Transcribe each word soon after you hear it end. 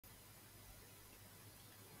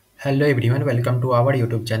Hello everyone, welcome to our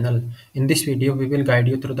YouTube channel. In this video, we will guide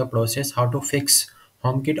you through the process how to fix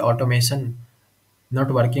HomeKit automation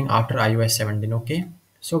not working after iOS 17. Okay,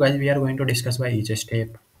 so guys, we are going to discuss by each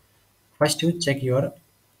step. First, you check your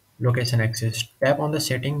location access. Tap on the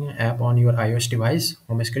setting app on your iOS device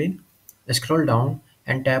home screen. Scroll down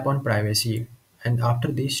and tap on privacy. And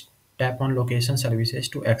after this, tap on location services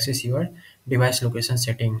to access your device location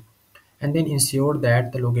setting. And then ensure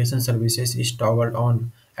that the location services is toggled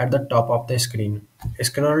on at the top of the screen.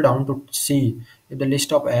 Scroll down to see if the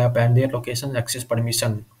list of app and their location access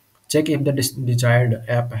permission. Check if the desired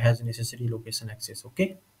app has necessary location access.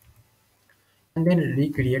 Okay, and then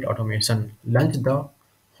recreate automation. Launch the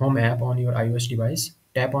Home app on your iOS device.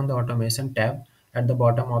 Tap on the Automation tab at the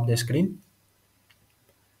bottom of the screen.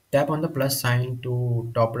 Tap on the plus sign to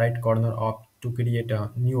top right corner of to create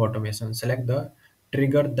a new automation. Select the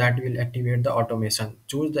trigger that will activate the automation.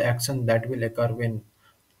 Choose the action that will occur when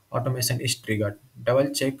automation is triggered. Double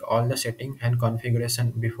check all the setting and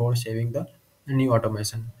configuration before saving the new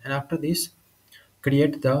automation. And after this,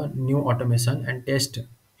 create the new automation and test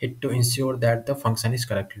it to ensure that the function is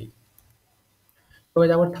correctly. So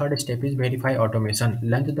our third step is verify automation.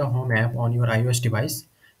 Launch the Home app on your iOS device.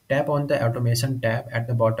 Tap on the Automation tab at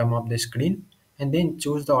the bottom of the screen and then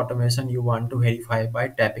choose the automation you want to verify by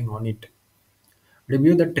tapping on it.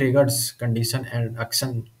 Review the triggers, condition and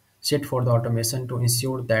action set for the automation to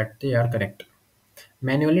ensure that they are correct.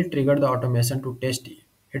 Manually trigger the automation to test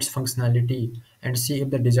its functionality and see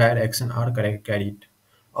if the desired action are correct carried.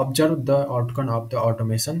 Observe the outcome of the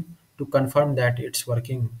automation to confirm that it's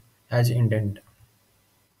working as intended.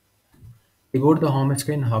 Reboot the home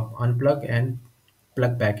screen hub, unplug and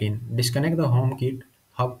plug back in. Disconnect the HomeKit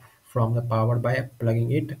hub from the power by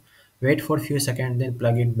plugging it. Wait for a few seconds, then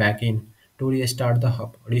plug it back in to restart the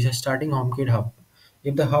hub. Restarting HomeKit hub.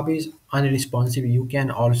 If the hub is unresponsive, you can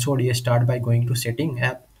also restart by going to Setting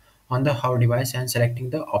app on the hub device and selecting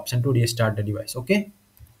the option to restart the device. Okay.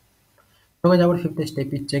 So as our fifth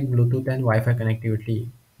step is check Bluetooth and Wi-Fi connectivity.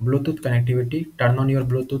 Bluetooth connectivity. Turn on your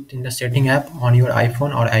Bluetooth in the Setting app on your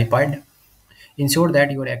iPhone or iPad. Ensure that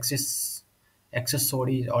your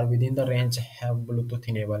accessories or within the range have Bluetooth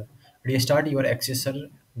enabled. Restart your accessor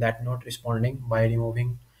that not responding by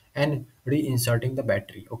removing and reinserting the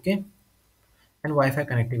battery. Okay. And Wi-Fi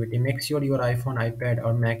connectivity. Make sure your iPhone, iPad,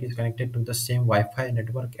 or Mac is connected to the same Wi-Fi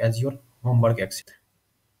network as your homework access.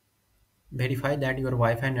 Verify that your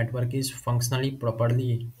Wi-Fi network is functionally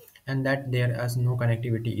properly and that there is no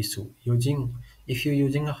connectivity issue. If you're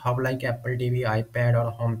using a hub like Apple TV, iPad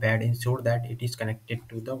or HomePad, ensure that it is connected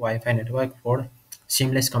to the Wi-Fi network for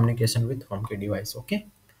seamless communication with HomeKit device. Okay.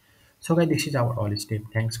 So guys, this is our all step.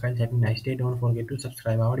 Thanks guys. Have a nice day. Don't forget to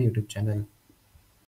subscribe our YouTube channel.